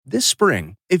This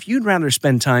spring, if you'd rather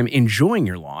spend time enjoying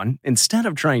your lawn instead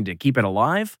of trying to keep it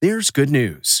alive, there's good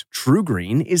news.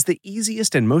 TruGreen is the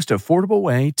easiest and most affordable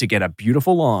way to get a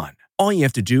beautiful lawn. All you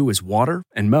have to do is water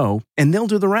and mow, and they'll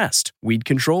do the rest. Weed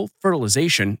control,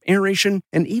 fertilization, aeration,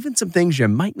 and even some things you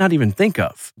might not even think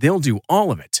of. They'll do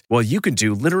all of it, while you can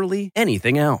do literally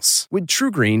anything else. With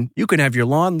TruGreen, you can have your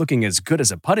lawn looking as good as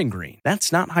a putting green.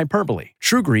 That's not hyperbole.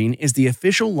 TruGreen is the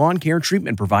official lawn care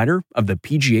treatment provider of the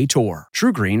PGA Tour.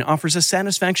 TruGreen offers a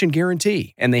satisfaction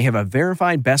guarantee, and they have a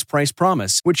verified best price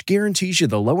promise, which guarantees you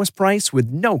the lowest price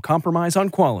with no compromise on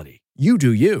quality. You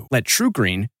do you. Let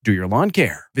TruGreen do your lawn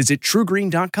care. Visit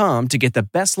TruGreen.com to get the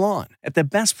best lawn at the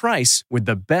best price with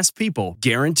the best people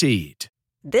guaranteed.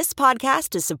 This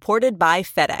podcast is supported by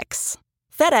FedEx.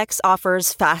 FedEx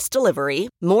offers fast delivery,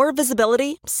 more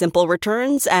visibility, simple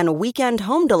returns, and weekend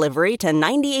home delivery to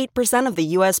 98% of the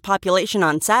U.S. population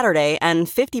on Saturday and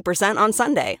 50% on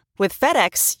Sunday. With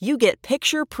FedEx, you get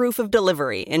picture proof of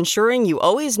delivery, ensuring you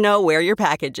always know where your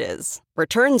package is.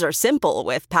 Returns are simple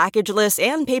with packageless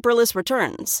and paperless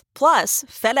returns. Plus,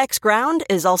 FedEx Ground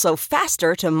is also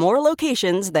faster to more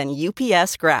locations than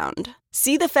UPS Ground.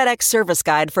 See the FedEx service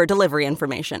guide for delivery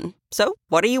information. So,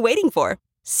 what are you waiting for?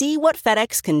 See what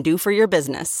FedEx can do for your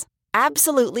business.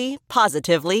 Absolutely,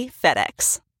 positively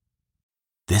FedEx.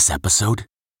 This episode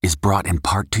is brought in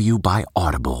part to you by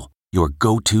Audible, your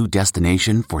go-to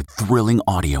destination for thrilling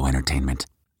audio entertainment.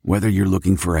 Whether you're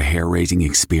looking for a hair-raising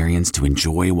experience to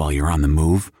enjoy while you're on the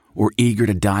move or eager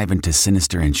to dive into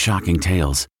sinister and shocking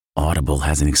tales, Audible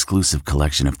has an exclusive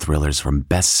collection of thrillers from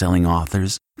best-selling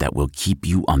authors that will keep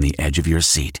you on the edge of your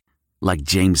seat. Like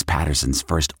James Patterson's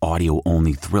first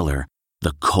audio-only thriller,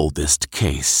 The Coldest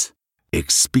Case.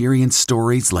 Experience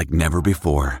stories like never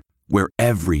before, where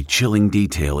every chilling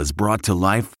detail is brought to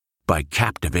life by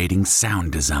captivating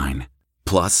sound design.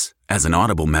 Plus, as an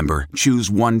Audible member, choose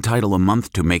one title a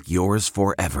month to make yours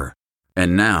forever.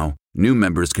 And now, new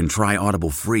members can try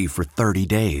Audible free for 30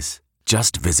 days.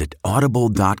 Just visit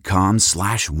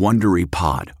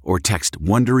audible.com/WonderyPod or text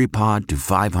WonderyPod to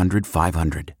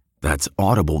 500-500. That's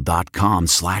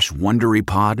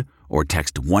audible.com/WonderyPod or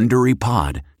text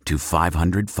WonderyPod to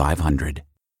 500-500.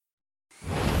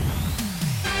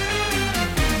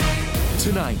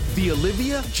 Tonight, the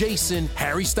Olivia, Jason,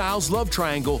 Harry Styles love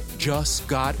triangle just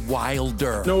got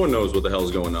wilder. No one knows what the hell is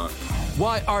going on.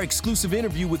 Why our exclusive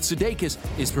interview with Sudeikis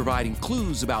is providing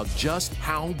clues about just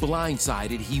how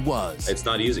blindsided he was. It's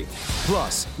not easy.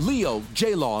 Plus, Leo,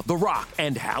 J-Law, The Rock,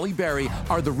 and Halle Berry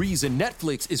are the reason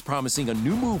Netflix is promising a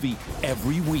new movie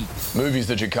every week. Movies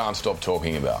that you can't stop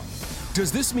talking about.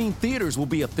 Does this mean theaters will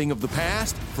be a thing of the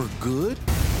past for good?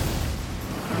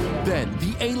 Then,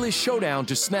 the A-list showdown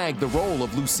to snag the role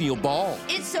of Lucille Ball.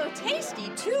 It's so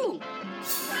tasty, too.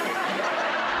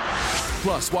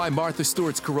 Plus, why Martha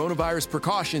Stewart's coronavirus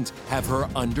precautions have her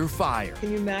under fire.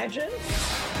 Can you imagine?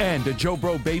 And a Joe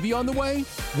Bro baby on the way?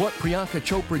 What Priyanka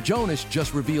Chopra Jonas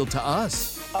just revealed to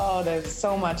us. Oh, there's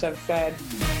so much I've said.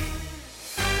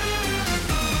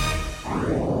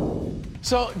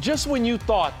 So, just when you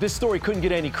thought this story couldn't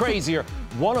get any crazier,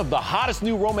 one of the hottest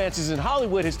new romances in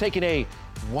Hollywood has taken a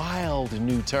wild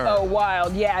new turn. Oh,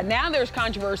 wild. Yeah, now there's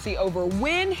controversy over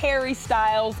when Harry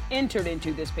Styles entered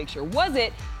into this picture. Was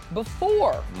it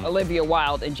before Olivia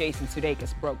Wilde and Jason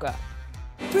Sudeikis broke up?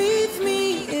 Breathe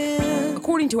me in.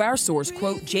 According to our source,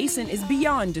 quote, Jason is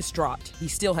beyond distraught. He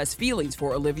still has feelings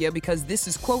for Olivia because this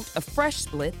is, quote, a fresh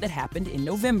split that happened in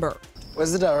November.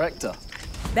 Where's the director?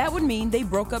 That would mean they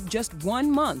broke up just 1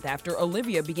 month after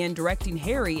Olivia began directing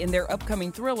Harry in their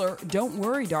upcoming thriller, Don't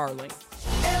Worry, Darling.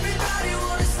 Everybody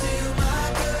wanna steal my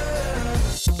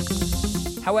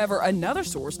girl. However, another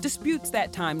source disputes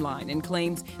that timeline and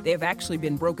claims they have actually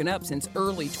been broken up since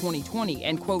early 2020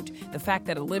 and, quote, the fact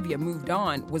that Olivia moved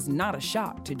on was not a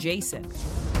shock to Jason.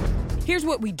 Here's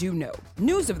what we do know.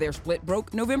 News of their split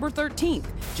broke November 13th.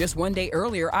 Just 1 day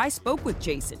earlier, I spoke with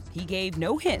Jason. He gave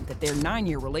no hint that their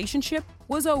 9-year relationship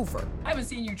was over. I haven't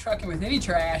seen you trucking with any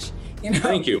trash, you know,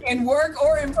 Thank you. in work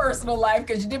or in personal life,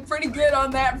 because you did pretty good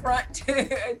on that front, too.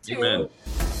 Amen.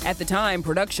 At the time,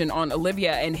 production on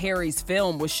Olivia and Harry's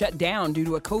film was shut down due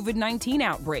to a COVID-19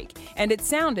 outbreak, and it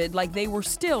sounded like they were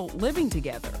still living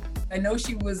together. I know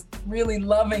she was really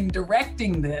loving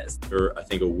directing this. They're, I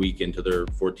think, a week into their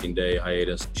 14-day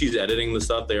hiatus. She's editing the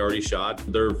stuff they already shot.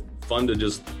 They're fun to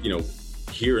just,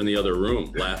 hear in the other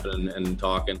room, laughing and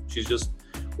talking. She's just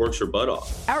works her butt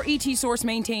off. Our ET source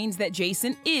maintains that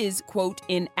Jason is, quote,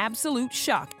 in absolute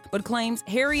shock, but claims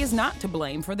Harry is not to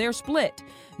blame for their split.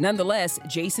 Nonetheless,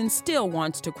 Jason still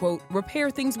wants to, quote, repair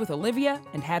things with Olivia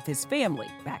and have his family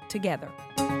back together.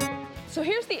 So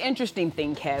here's the interesting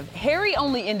thing, Kev. Harry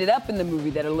only ended up in the movie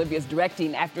that Olivia's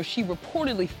directing after she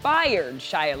reportedly fired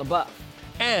Shia LaBeouf.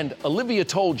 And Olivia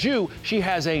told you she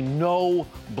has a no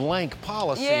blank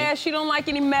policy. Yeah, she don't like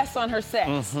any mess on her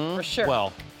sets, for sure.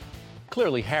 Well,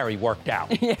 clearly Harry worked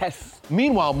out. Yes.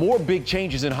 Meanwhile, more big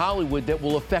changes in Hollywood that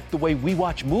will affect the way we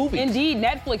watch movies. Indeed,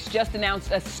 Netflix just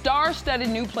announced a star-studded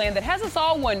new plan that has us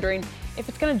all wondering if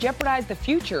it's going to jeopardize the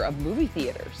future of movie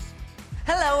theaters.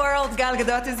 Hello, world. Gal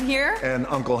Gadot is here. And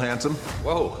Uncle Handsome.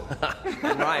 Whoa.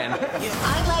 And Ryan.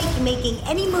 I like making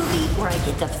any movie where I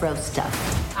get to throw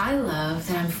stuff. I love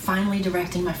that I'm finally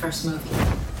directing my first movie.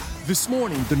 This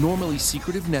morning, the normally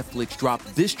secretive Netflix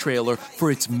dropped this trailer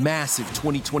for its massive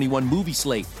 2021 movie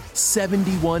slate.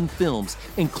 71 films,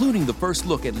 including the first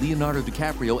look at Leonardo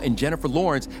DiCaprio and Jennifer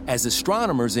Lawrence as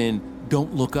astronomers in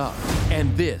Don't Look Up.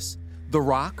 And this, The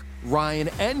Rock, Ryan,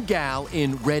 and Gal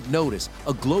in Red Notice,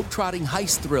 a globe-trotting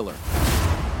heist thriller.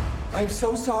 I'm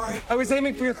so sorry. I was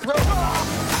aiming for your throat.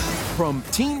 From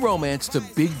teen romance to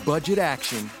big-budget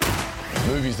action.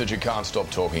 Movies that you can't stop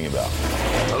talking about.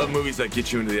 I love movies that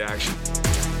get you into the action.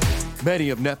 Many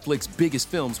of Netflix's biggest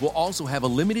films will also have a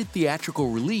limited theatrical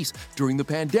release during the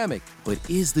pandemic. But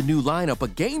is the new lineup a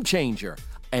game changer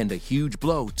and a huge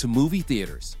blow to movie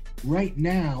theaters? Right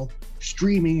now,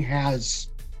 streaming has,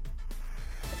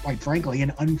 quite frankly,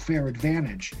 an unfair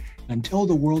advantage. Until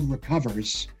the world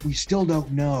recovers, we still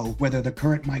don't know whether the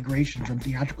current migration from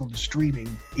theatrical to streaming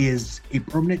is a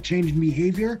permanent change in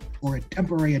behavior or a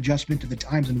temporary adjustment to the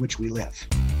times in which we live.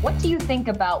 What do you think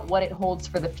about what it holds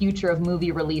for the future of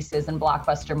movie releases and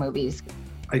blockbuster movies?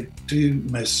 I do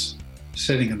miss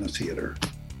sitting in the theater,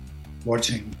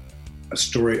 watching a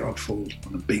story unfold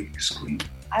on a big screen.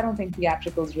 I don't think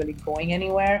theatrical is really going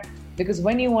anywhere, because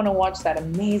when you want to watch that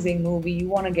amazing movie, you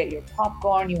want to get your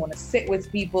popcorn, you want to sit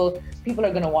with people. People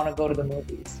are going to want to go to the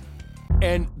movies.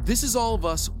 And this is all of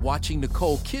us watching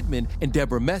Nicole Kidman and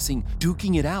Deborah Messing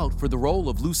duking it out for the role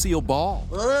of Lucille Ball.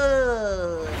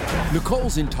 Whoa.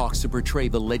 Nicole's in talks to portray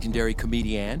the legendary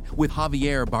comedian with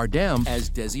Javier Bardem as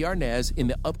Desi Arnaz in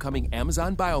the upcoming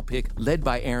Amazon biopic led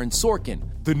by Aaron Sorkin.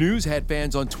 The news had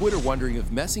fans on Twitter wondering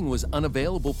if Messing was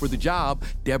unavailable for the job.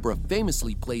 Deborah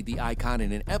famously played the icon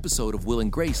in an episode of Will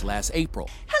and Grace last April.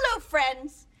 Hello,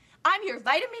 friends. I'm your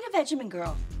vitamin vitamin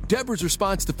girl. Deborah's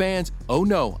response to fans, "Oh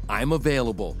no, I'm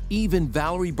available." Even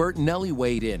Valerie Bertinelli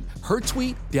weighed in. Her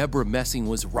tweet, "Deborah Messing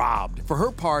was robbed." For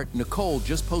her part, Nicole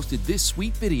just posted this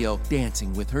sweet video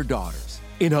dancing with her daughters.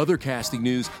 In other casting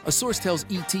news, a source tells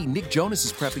ET Nick Jonas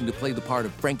is prepping to play the part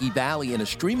of Frankie Valli in a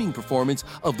streaming performance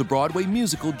of the Broadway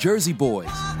musical Jersey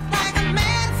Boys.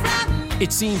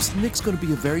 It seems Nick's going to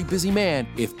be a very busy man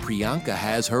if Priyanka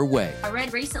has her way. I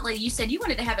read recently you said you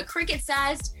wanted to have a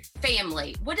cricket-sized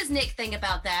family. What does Nick think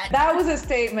about that? That was a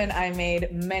statement I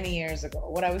made many years ago.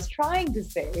 What I was trying to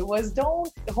say was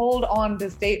don't hold on to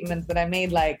statements that I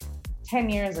made like 10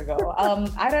 years ago.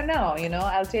 I don't know,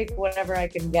 I'll take whatever I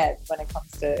can get when it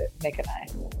comes to Nick and I.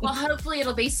 Well, hopefully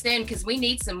it'll be soon because we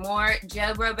need some more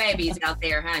Joe Bro babies out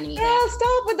there, honey. Yeah,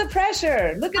 stop with the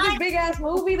pressure. Look at this big ass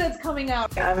movie that's coming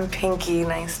out. I'm Pinky.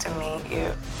 Nice to meet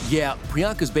you. Yeah,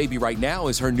 Priyanka's baby right now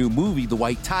is her new movie, The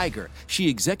White Tiger. She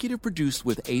executive produced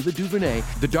with Ava DuVernay.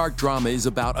 The dark drama is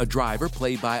about a driver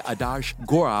played by Adarsh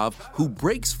Gaurav who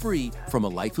breaks free from a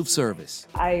life of service.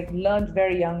 I learned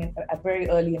very very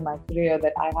early in my career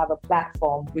that I have a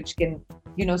platform which can,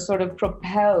 sort of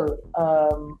propel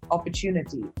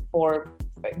opportunity for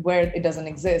where it doesn't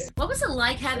exist. What was it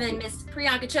like having Miss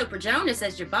Priyanka Chopra Jonas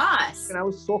as your boss? And I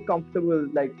was so comfortable,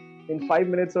 like in 5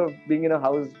 minutes of being in a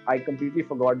house, I completely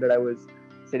forgot that I was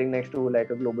sitting next to like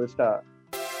a global star.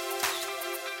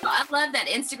 I love that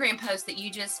Instagram post that you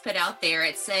just put out there.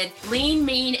 It said, lean,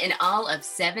 mean, and all of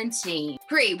 17.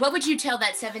 Pri, what would you tell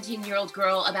that 17-year-old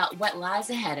girl about what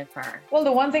lies ahead of her? Well,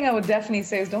 the one thing I would definitely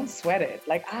say is don't sweat it.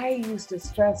 Like, I used to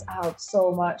stress out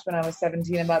so much when I was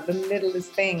 17 about the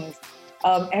littlest things.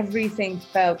 Everything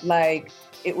felt like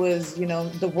it was,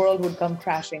 the world would come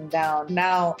crashing down.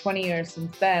 Now, 20 years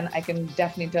since then, I can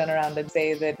definitely turn around and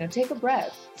say that, take a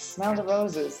breath, smell the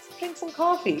roses, drink some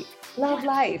coffee, love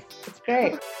life. It's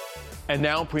great. And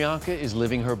now Priyanka is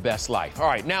living her best life. All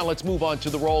right, now let's move on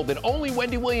to the role that only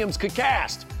Wendy Williams could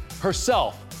cast,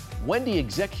 herself. Wendy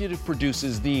executive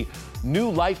produces the new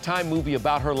Lifetime movie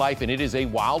about her life, and it is a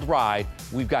wild ride.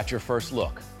 We've got your first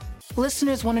look.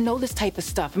 Listeners want to know this type of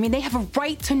stuff. I mean, they have a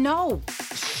right to know.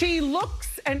 She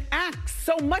looks and acts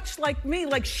so much like me,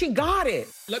 like she got it.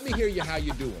 Let me hear you how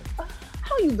you doing.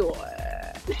 How you doing?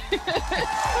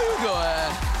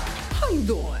 How you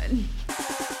doing?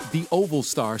 The Oval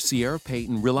star Sierra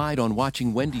Payton relied on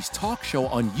watching Wendy's talk show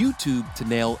on YouTube to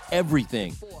nail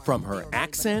everything, from her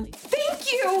accent Thank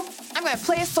you. I'm gonna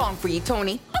play a song for you,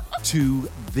 Tony. To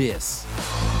this.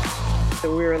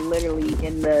 So we were literally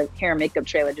in the hair and makeup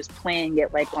trailer just playing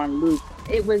it like on loop.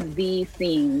 It was the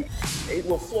scene. It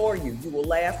will floor you. You will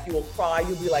laugh, you will cry,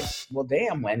 you'll be like, well,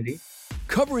 damn, Wendy.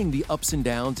 Covering the ups and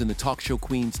downs in the talk show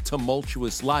queen's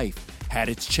tumultuous life had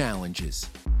its challenges.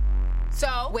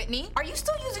 So, Whitney, are you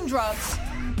still using drugs?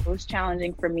 It was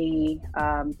challenging for me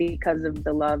because of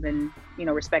the love and,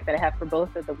 respect that I have for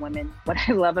both of the women. What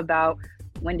I love about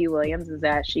Wendy Williams is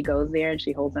that she goes there and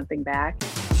she holds nothing back.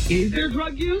 Is there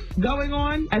drug use going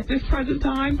on at this present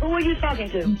time? Who are you talking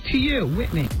to? To you,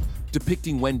 Whitney.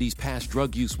 Depicting Wendy's past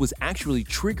drug use was actually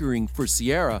triggering for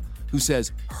Ciara, who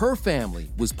says her family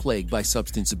was plagued by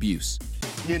substance abuse.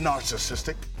 You're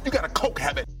narcissistic. You got a coke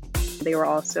habit. They were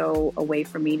also a way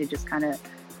for me to just kind of,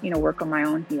 work on my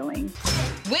own healing.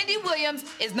 Wendy Williams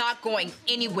is not going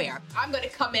anywhere. I'm gonna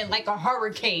come in like a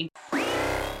hurricane.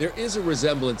 There is a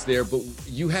resemblance there, but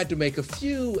you had to make a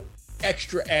few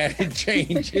extra added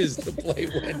changes to play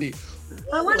Wendy.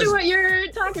 I wonder what you're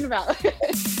talking about.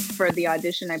 For the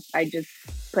audition, I just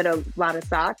put a lot of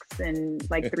socks and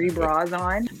like 3 bras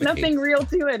on. Nothing real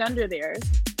to it under there.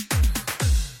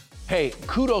 Hey,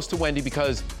 kudos to Wendy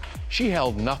because she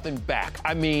held nothing back.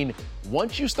 I mean,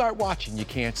 once you start watching, you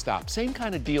can't stop. Same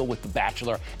kind of deal with The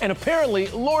Bachelor. And apparently,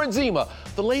 Lauren Zima.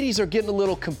 The ladies are getting a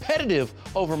little competitive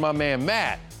over my man,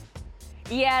 Matt.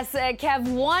 Yes, Kev,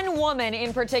 one woman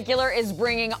in particular is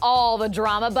bringing all the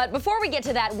drama. But before we get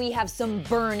to that, we have some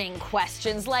burning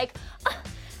questions like,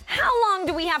 how long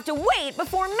do we have to wait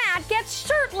before Matt gets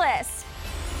shirtless?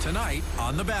 Tonight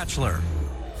on The Bachelor.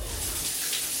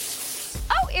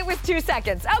 Oh, it was 2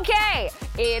 seconds. Okay,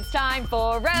 it's time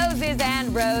for Roses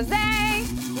and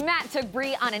Rosé. Matt took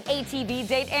Bree on an ATV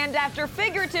date, and after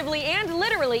figuratively and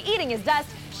literally eating his dust,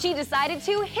 she decided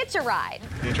to hitch a ride.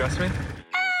 Can you trust me?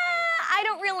 I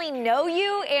don't really know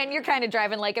you, and you're kind of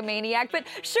driving like a maniac, but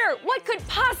sure, what could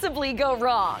possibly go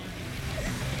wrong?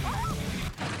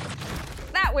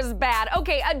 That was bad.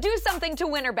 Okay, do something to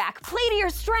win her back. Play to your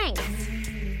strengths.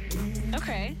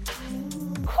 Okay.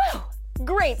 Whew,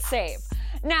 great save.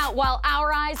 Now, while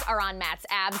our eyes are on Matt's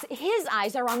abs, his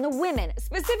eyes are on the women,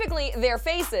 specifically their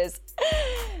faces.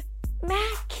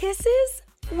 Matt kisses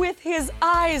with his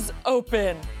eyes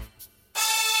open.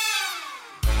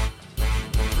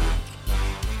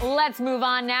 Let's move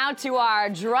on now to our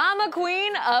drama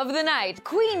queen of the night,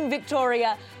 Queen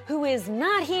Victoria, who is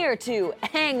not here to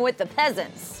hang with the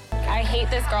peasants. I hate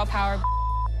this girl power.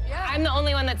 Yeah. I'm the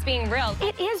only one that's being real.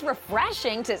 It is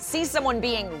refreshing to see someone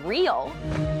being real.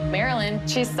 Marilyn,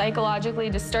 she's psychologically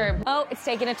disturbed. Oh, it's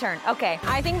taking a turn. Okay.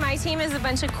 I think my team is a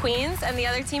bunch of queens and the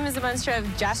other team is a bunch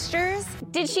of gestures.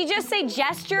 Did she just say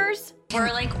gestures?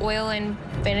 We're like oil and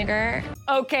vinegar.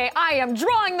 Okay, I am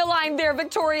drawing the line there,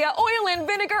 Victoria. Oil and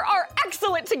vinegar are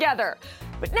excellent together.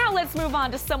 But now let's move on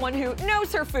to someone who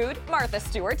knows her food, Martha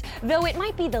Stewart, though it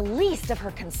might be the least of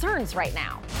her concerns right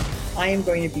now. I am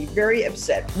going to be very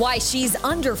upset. Why she's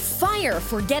under fire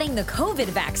for getting the COVID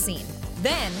vaccine.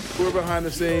 Then, we're behind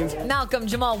the scenes. Malcolm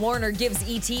Jamal Warner gives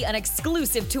E.T. an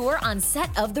exclusive tour on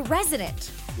set of The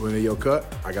Resident. When in your cut,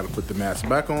 I gotta put the mask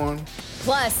back on.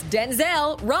 Plus,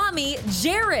 Denzel, Rami,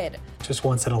 Jared. Just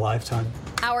once in a lifetime.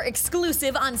 Our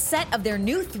exclusive on set of their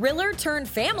new thriller turned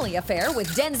family affair with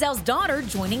Denzel's daughter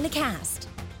joining the cast.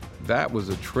 That was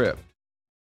a trip.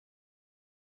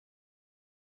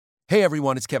 Hey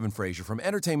everyone, it's Kevin Frazier from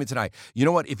Entertainment Tonight. You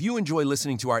know what? If you enjoy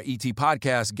listening to our ET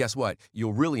podcast, guess what?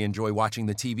 You'll really enjoy watching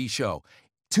the TV show.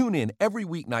 Tune in every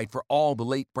weeknight for all the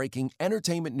late-breaking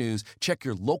entertainment news. Check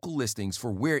your local listings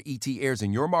for where ET airs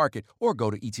in your market or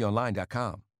go to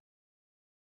etonline.com.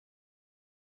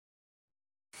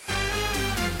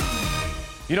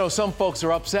 You know, some folks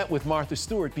are upset with Martha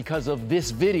Stewart because of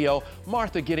this video.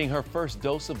 Martha getting her first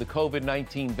dose of the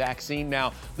COVID-19 vaccine.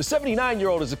 Now, the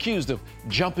 79-year-old is accused of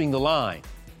jumping the line.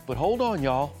 But hold on,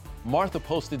 y'all. Martha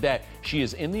posted that she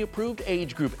is in the approved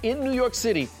age group in New York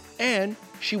City, and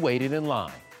she waited in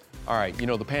line. All right, you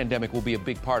know, the pandemic will be a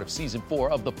big part of season 4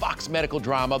 of the Fox medical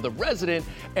drama, The Resident,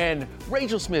 and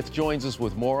Rachel Smith joins us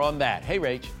with more on that. Hey,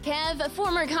 Rach. Kev,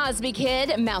 former Cosby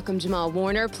kid Malcolm Jamal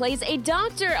Warner plays a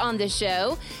doctor on the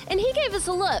show, and he gave us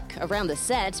a look around the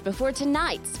set before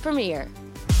tonight's premiere.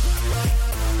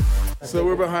 So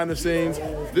we're behind the scenes.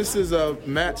 This is a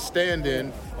Matt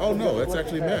stand-in. Oh no, that's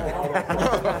actually Matt.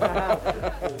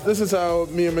 This is how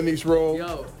me and Manish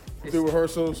roll. Do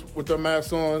rehearsals with their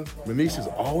masks on. Manish is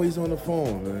always on the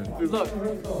phone, man. Look.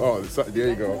 Oh, there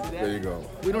you go. There you go.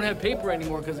 We don't have paper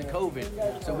anymore because of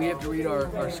COVID, so we have to read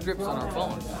our scripts on our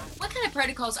phones. What kind of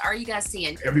protocols are you guys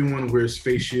seeing? Everyone wears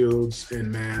face shields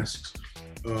and masks.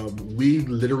 We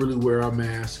literally wear our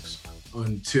masks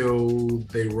until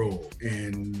they roll.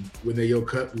 And when they yell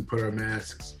cut, we put our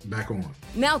masks back on.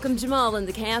 Malcolm Jamal and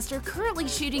the cast are currently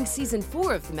shooting season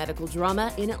 4 of the medical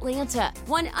drama in Atlanta.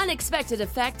 One unexpected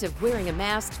effect of wearing a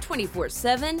mask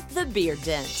 24/7, the beard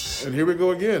dent. And here we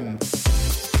go again.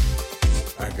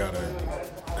 I gotta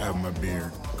have my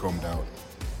beard combed out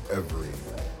every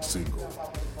single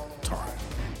time.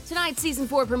 Tonight's season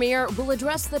 4 premiere will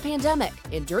address the pandemic,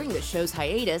 and during the show's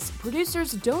hiatus,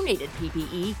 producers donated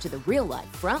PPE to the real-life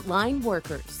frontline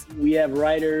workers. We have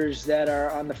writers that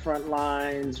are on the front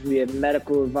lines. We have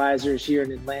medical advisors here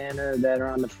in Atlanta that are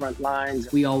on the front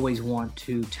lines. We always want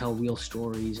to tell real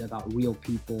stories about real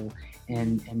people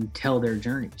and tell their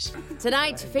journeys.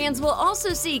 Tonight, fans will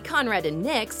also see Conrad and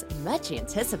Nick's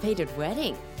much-anticipated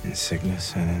wedding. In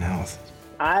sickness and in health.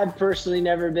 I've personally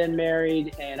never been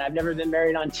married, and I've never been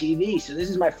married on TV, so this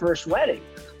is my first wedding.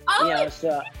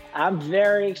 So I'm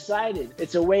very excited.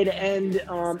 It's a way to end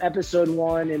episode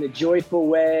 1 in a joyful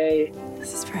way.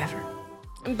 This is forever.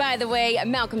 By the way,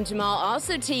 Malcolm Jamal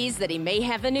also teased that he may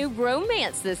have a new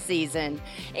romance this season.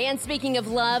 And speaking of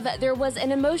love, there was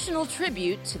an emotional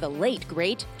tribute to the late,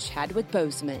 great Chadwick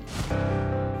Boseman.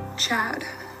 Chad,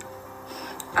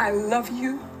 I love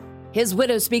you. His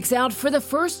widow speaks out for the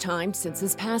first time since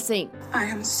his passing. I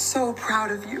am so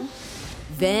proud of you.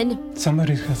 Then,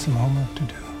 somebody's got some homework to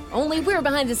do. Only we're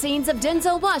behind the scenes of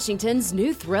Denzel Washington's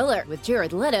new thriller with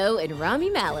Jared Leto and Rami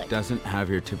Malek. Doesn't have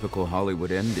your typical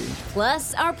Hollywood ending.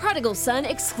 Plus, our Prodigal Son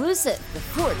exclusive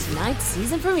before tonight's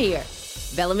season premiere.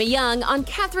 Bellamy Young on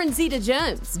Catherine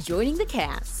Zeta-Jones joining the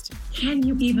cast. Can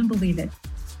you even believe it?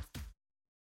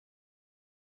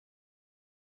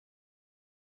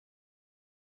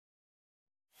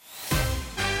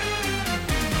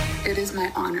 It is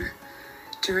my honor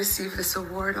to receive this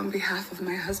award on behalf of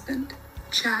my husband,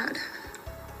 Chad.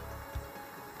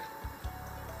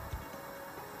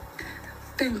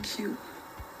 Thank you.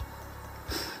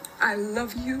 I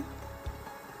love you.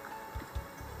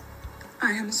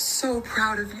 I am so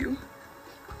proud of you.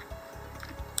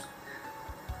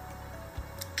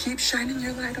 Keep shining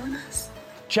your light on us.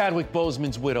 Chadwick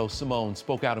Boseman's widow, Simone,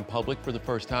 spoke out in public for the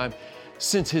first time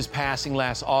since his passing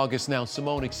last August. Now,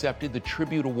 Simone accepted the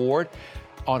tribute award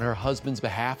on her husband's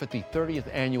behalf at the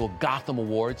 30th Annual Gotham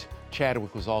Awards.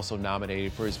 Chadwick was also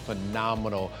nominated for his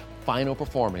phenomenal final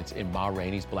performance in Ma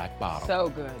Rainey's Black Bottom. So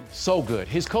good. So good.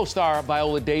 His co-star,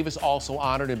 Viola Davis, also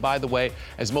honored. And by the way,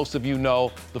 as most of you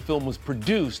know, the film was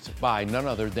produced by none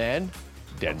other than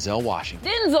Denzel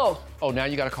Washington. Denzel! Oh, now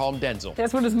you got to call him Denzel.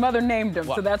 That's what his mother named him,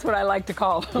 What? so that's what I like to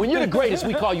call him. When you're the greatest,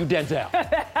 we call you Denzel.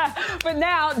 But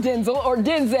now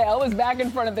Denzel is back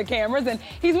in front of the cameras, and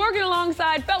he's working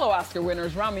alongside fellow Oscar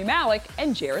winners Rami Malek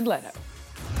and Jared Leto.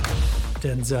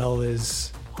 Denzel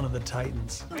is one of the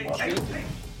titans.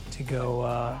 To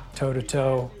go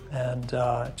toe-to-toe and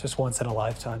just once in a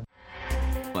lifetime.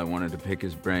 I wanted to pick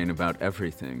his brain about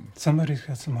everything. Somebody's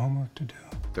got some homework to do.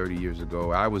 30 years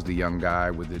ago, I was the young guy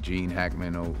with the Gene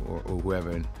Hackman or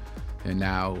whoever, and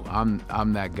now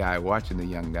I'm that guy watching the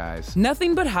young guys.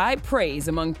 Nothing but high praise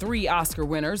among 3 Oscar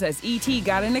winners as E.T.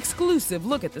 got an exclusive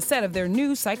look at the set of their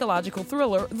new psychological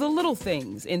thriller, The Little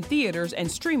Things, in theaters and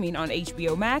streaming on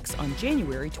HBO Max on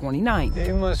January 29th.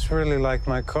 You must really like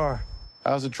my car.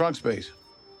 How's the trunk space?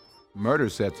 Murder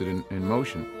sets it in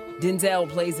motion. Denzel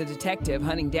plays a detective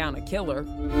hunting down a killer.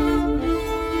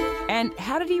 And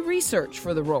how did he research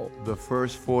for the role? The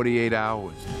first 48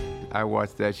 hours. I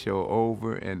watched that show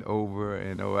over and over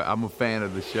and over. I'm a fan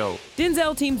of the show.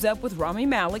 Denzel teams up with Rami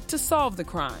Malek to solve the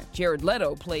crime. Jared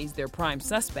Leto plays their prime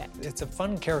suspect. It's a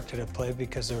fun character to play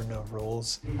because there are no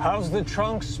rules. How's the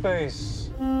trunk space?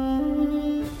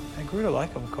 I grew to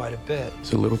like him quite a bit. It's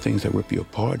the little things that rip you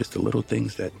apart. It's the little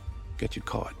things that get you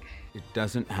caught. It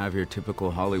doesn't have your typical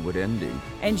Hollywood ending.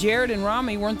 And Jared and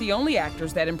Rami weren't the only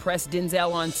actors that impressed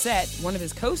Denzel on set. One of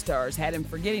his co-stars had him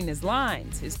forgetting his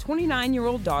lines, his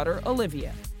 29-year-old daughter,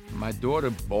 Olivia. My daughter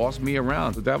bossed me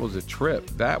around. That was a trip.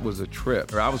 That was a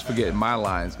trip. I was forgetting my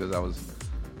lines because I was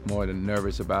more than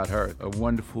nervous about her. A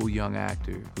wonderful young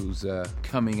actor who's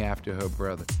coming after her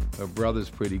brother. Her brother's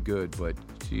pretty good, but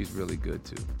she's really good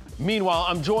too. Meanwhile,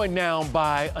 I'm joined now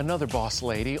by another boss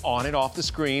lady on and off the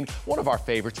screen, one of our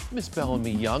favorites, Miss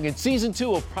Bellamy Young. And season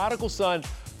 2 of Prodigal Son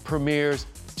premieres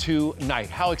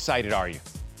tonight. How excited are you?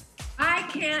 I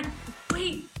can't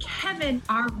wait. Kevin,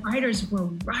 our writers were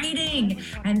writing,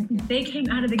 and they came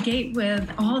out of the gate with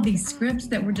all these scripts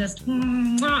that were just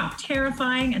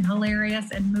terrifying and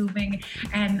hilarious and moving.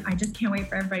 And I just can't wait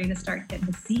for everybody to start getting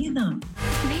to see them.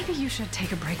 Maybe you should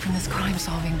take a break from this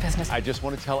crime-solving business. I just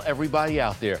want to tell everybody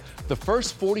out there, the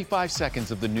first 45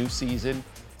 seconds of the new season,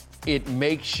 it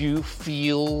makes you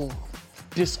feel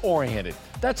disoriented.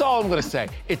 That's all I'm gonna say.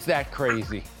 It's that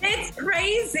crazy. It's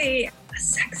crazy. A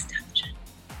sex dungeon.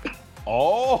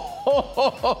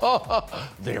 Oh,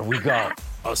 there we go.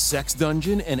 A sex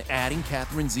dungeon and adding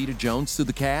Catherine Zeta-Jones to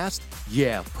the cast?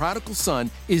 Yeah, Prodigal Son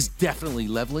is definitely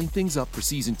leveling things up for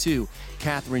season 2.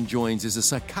 Catherine joins as a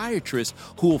psychiatrist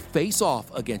who will face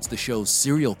off against the show's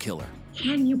serial killer.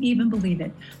 Can you even believe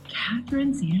it?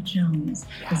 Catherine Zeta-Jones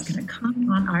is going to come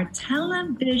on our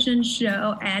television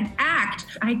show and act.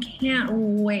 I can't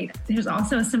wait. There's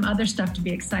also some other stuff to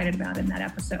be excited about in that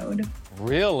episode.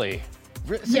 Really?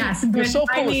 Yes. You're so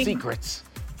full of secrets.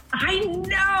 I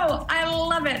know. I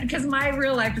love it because my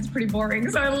real life is pretty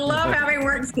boring. So I love having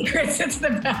work secrets. It's the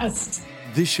best.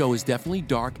 This show is definitely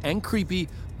dark and creepy,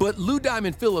 but Lou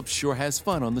Diamond Phillips sure has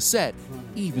fun on the set,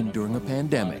 even during a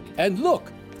pandemic. And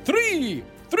look, three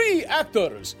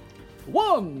actors.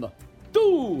 1,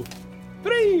 2,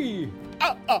 3.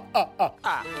 We're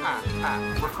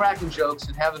cracking jokes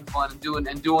and having fun and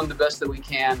doing the best that we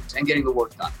can and getting the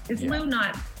work done. Is Lou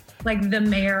not like the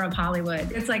mayor of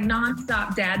Hollywood? It's like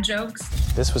nonstop dad jokes.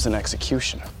 This was an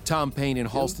execution. Tom Payne and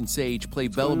Halston Sage play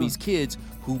Bellamy's kids,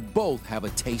 who both have a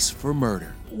taste for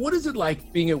murder. What is it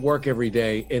like being at work every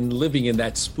day and living in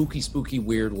that spooky,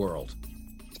 weird world?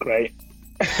 It's great.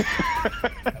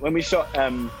 When we shot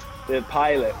the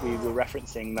pilot, we were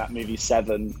referencing that movie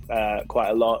Seven quite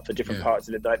a lot for different parts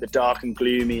of it, like the dark and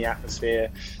gloomy atmosphere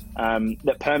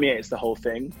that permeates the whole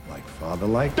thing. Like father,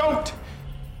 like don't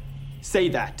say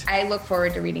that. I look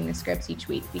forward to reading the scripts each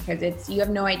week because you have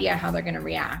no idea how they're going to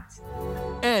react.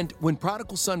 And when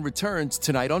Prodigal Son returns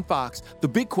tonight on Fox, the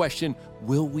big question,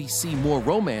 will we see more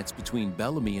romance between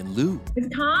Bellamy and Lou?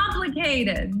 It's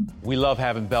complicated. We love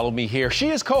having Bellamy here. She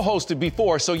has co-hosted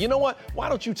before, so you know what? Why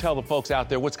don't you tell the folks out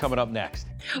there what's coming up next?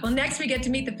 Well, next we get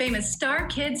to meet the famous star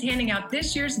kids handing out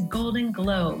this year's Golden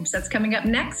Globes. That's coming up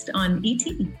next on ET.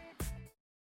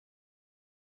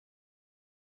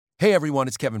 Hey everyone,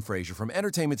 it's Kevin Frazier from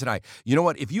Entertainment Tonight. You know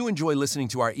what? If you enjoy listening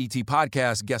to our ET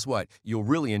podcast, guess what? You'll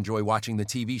really enjoy watching the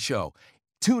TV show.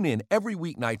 Tune in every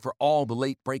weeknight for all the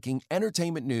late-breaking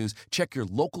entertainment news. Check your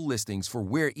local listings for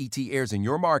where ET airs in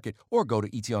your market or go to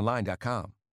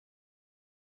etonline.com.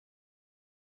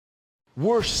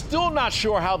 We're still not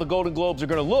sure how the Golden Globes are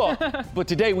going to look, but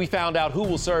today we found out who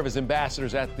will serve as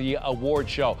ambassadors at the award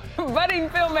show. Budding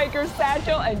filmmakers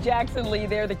Satchel and Jackson Lee,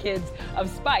 they're the kids of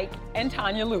Spike and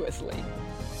Tanya Lewis-Lee.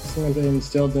 Something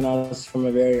instilled in us from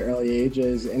a very early age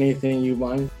is anything you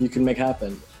want, you can make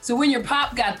happen. So when your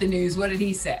pop got the news, what did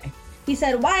he say? He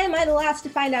said, "Why am I the last to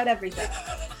find out everything?"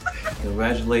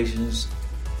 Congratulations.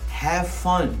 Have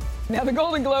fun. Now, the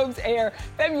Golden Globes air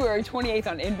February 28th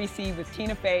on NBC with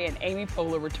Tina Fey and Amy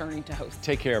Poehler returning to host.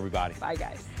 Take care, everybody. Bye,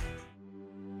 guys.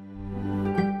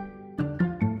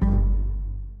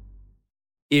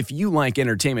 If you like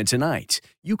Entertainment Tonight,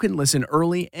 you can listen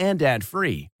early and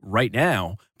ad-free right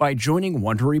now by joining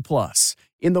Wondery Plus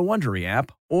in the Wondery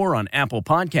app or on Apple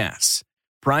Podcasts.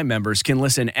 Prime members can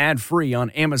listen ad-free on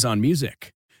Amazon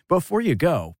Music. Before you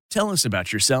go, tell us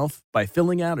about yourself by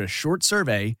filling out a short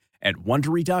survey at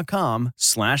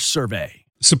Wondery.com/survey.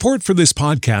 Support for this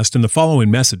podcast and the following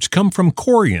message come from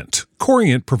Corient.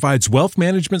 Corient provides wealth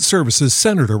management services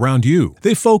centered around you.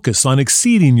 They focus on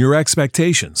exceeding your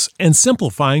expectations and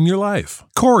simplifying your life.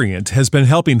 Corient has been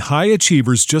helping high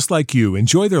achievers just like you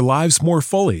enjoy their lives more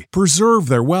fully, preserve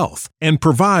their wealth, and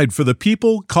provide for the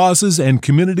people, causes, and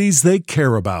communities they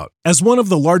care about. As one of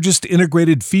the largest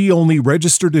integrated fee-only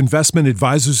registered investment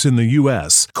advisors in the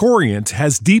U.S., Corient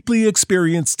has deeply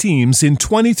experienced teams in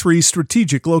 23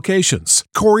 strategic locations.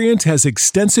 Corient has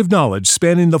extensive knowledge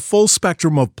spanning the full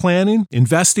spectrum of planning,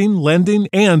 investing, lending,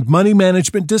 and money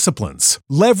management disciplines.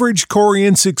 Leverage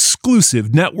Corient's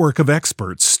exclusive network of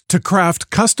experts to craft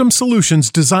custom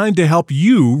solutions designed to help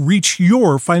you reach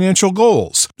your financial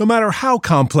goals, no matter how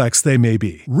complex they may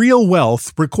be. Real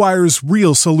wealth requires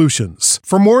real solutions.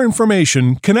 For more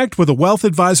information, connect with a wealth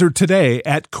advisor today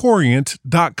at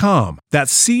Corient.com.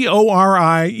 That's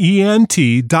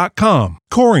Corient.com.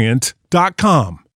 Corient.com.